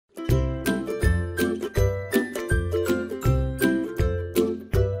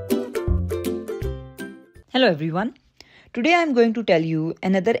Hello everyone. Today I'm going to tell you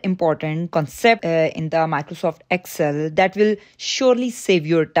another important concept in the Microsoft Excel that will surely save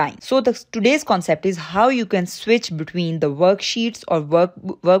your time. So today's concept is how you can switch between the worksheets or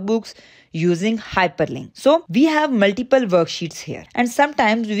workbooks using hyperlink. So we have multiple worksheets here, and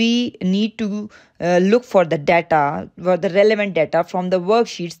sometimes we need to look for the data, for the relevant data from the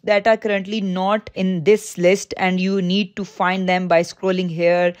worksheets that are currently not in this list, and you need to find them by scrolling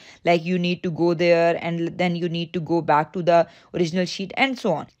here, like you need to go there and then you need to go back to the original sheet and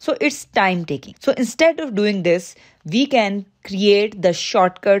so on. So it's time taking. So instead of doing this, we can create the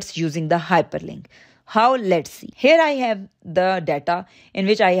shortcuts using the hyperlink. How? Let's see. Here I have the data in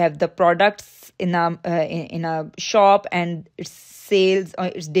which I have the products in a shop and its sales or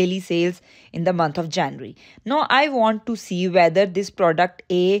its daily sales in the month of January. Now I want to see whether this product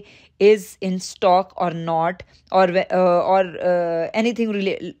A is in stock or not, or anything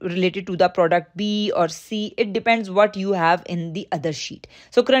related to the product B or C. It depends what you have in the other sheet.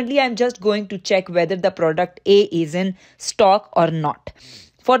 So currently I'm just going to check whether the product A is in stock or not.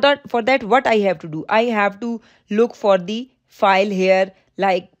 For that, what I have to do? I have to look for the file here.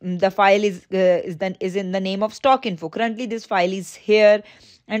 Like the file is in the name of stock info. Currently, this file is here,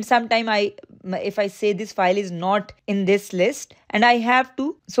 and sometime if I say this file is not in this list, and I have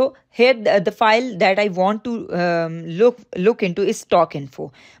to. So here the file that I want to look into is stock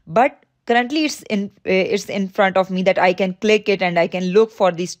info, but currently it's in front of me that I can click it and I can look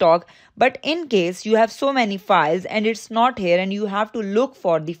for the stock. But in case you have so many files and it's not here and you have to look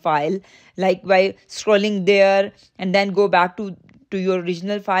for the file, like by scrolling there and then go back to your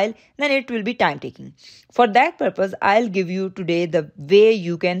original file, then it will be time taking. For that purpose, I'll give you today the way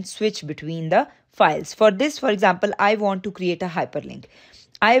you can switch between the files. For this, for example, I want to create a hyperlink.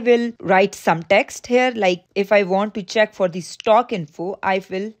 I will write some text here, like if I want to check for the stock info, I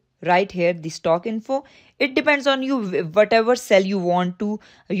will write here the stock info. It depends on you, whatever cell you want to,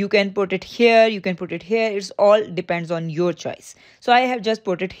 you can put it here, you can put it here. It's all depends on your choice. So I have just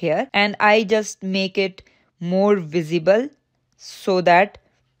put it here, and I just make it more visible so that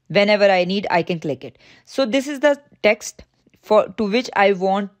whenever I need, I can click it. So this is the text by which I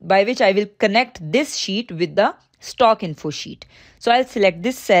will connect this sheet with the stock info sheet. So I'll select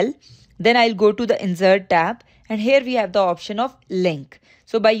this cell, then I'll go to the insert tab, and here we have the option of link.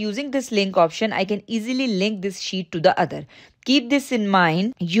 So by using this link option, I can easily link this sheet to the other. Keep this in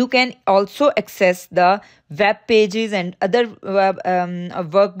mind. You can also access the web pages and other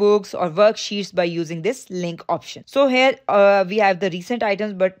workbooks or worksheets by using this link option. So here we have the recent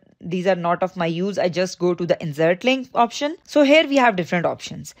items, but these are not of my use. I just go to the insert link option. So here we have different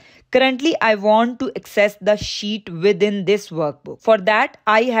options. Currently, I want to access the sheet within this workbook. For that,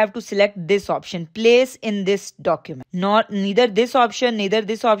 I have to select this option, place in this document. Neither this option, neither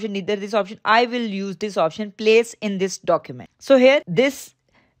this option, neither this option. I will use this option, place in this document. So here,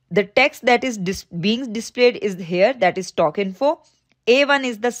 the text that is being displayed is here, that is stock info. A1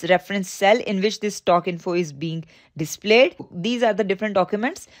 is the reference cell in which this stock info is being displayed. These are the different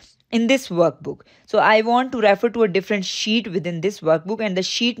documents in this workbook. So I want to refer to a different sheet within this workbook, and the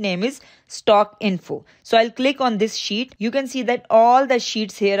sheet name is stock info. So I'll click on this sheet. You can see that all the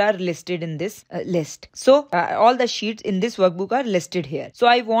sheets here are listed in this list. So all the sheets in this workbook are listed here. So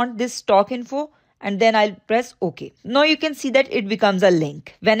I want this stock info, and then I'll press OK. Now you can see that it becomes a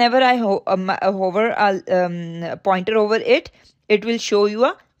link. Whenever I hover a pointer over it, it will show you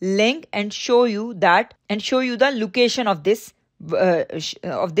a link and show you the location of this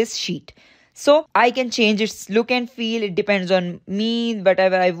sheet. So I can change its look and feel. It depends on me.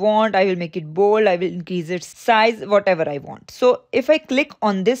 Whatever I want, I will make it bold, I will increase its size, whatever I want. So if I click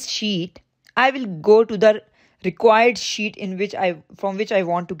on this sheet, I will go to the required sheet from which I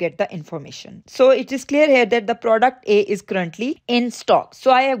want to get the information. So it is clear here that the product A is currently in stock. So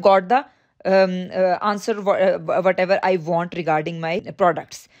I have got the answer whatever I want regarding my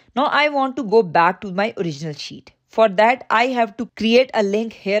products. Now I want to go back to my original sheet. For that, I have to create a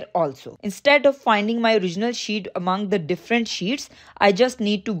link here also. Instead of finding my original sheet among the different sheets, I just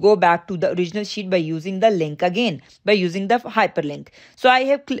need to go back to the original sheet by using the link again, by using the hyperlink. So I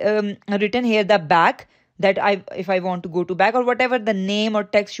have written here the back, that if I want to go to back, or whatever the name or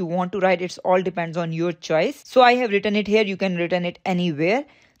text you want to write, it's all depends on your choice. So I have written it here. You can written it anywhere.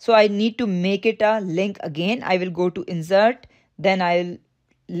 So I need to make it a link again. I will go to insert, then I'll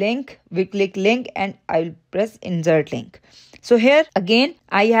link, we click link, and I'll press insert link. So here again,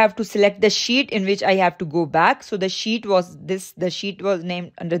 I have to select the sheet in which I have to go back. So the sheet was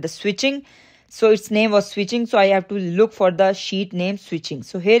named under the switching. So its name was switching. So I have to look for the sheet name switching.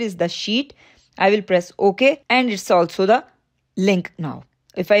 So here is the sheet. I will press OK, and it's also the link now.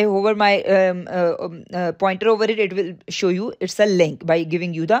 If I hover my pointer over it, it will show you it's a link by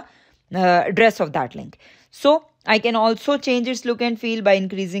giving you the address of that link. So I can also change its look and feel by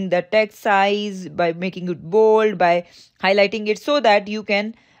increasing the text size, by making it bold, by highlighting it, so that you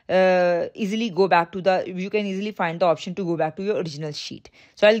can easily find the option to go back to your original sheet.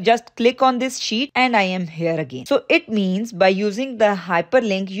 So I'll just click on this sheet and I am here again. So it means by using the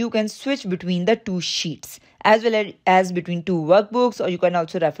hyperlink, you can switch between the two sheets as well as between two workbooks, or you can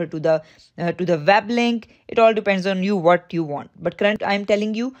also refer to the web link. It all depends on you what you want. But currently I'm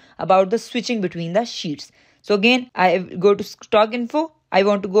telling you about the switching between the sheets. So again, I go to stock info. I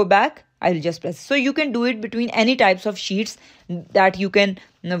want to go back. I will just press. So you can do it between any types of sheets that you can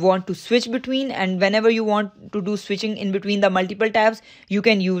want to switch between, and whenever you want to do switching in between the multiple tabs, you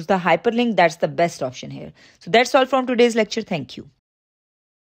can use the hyperlink. That's the best option here. So that's all from today's lecture. Thank you.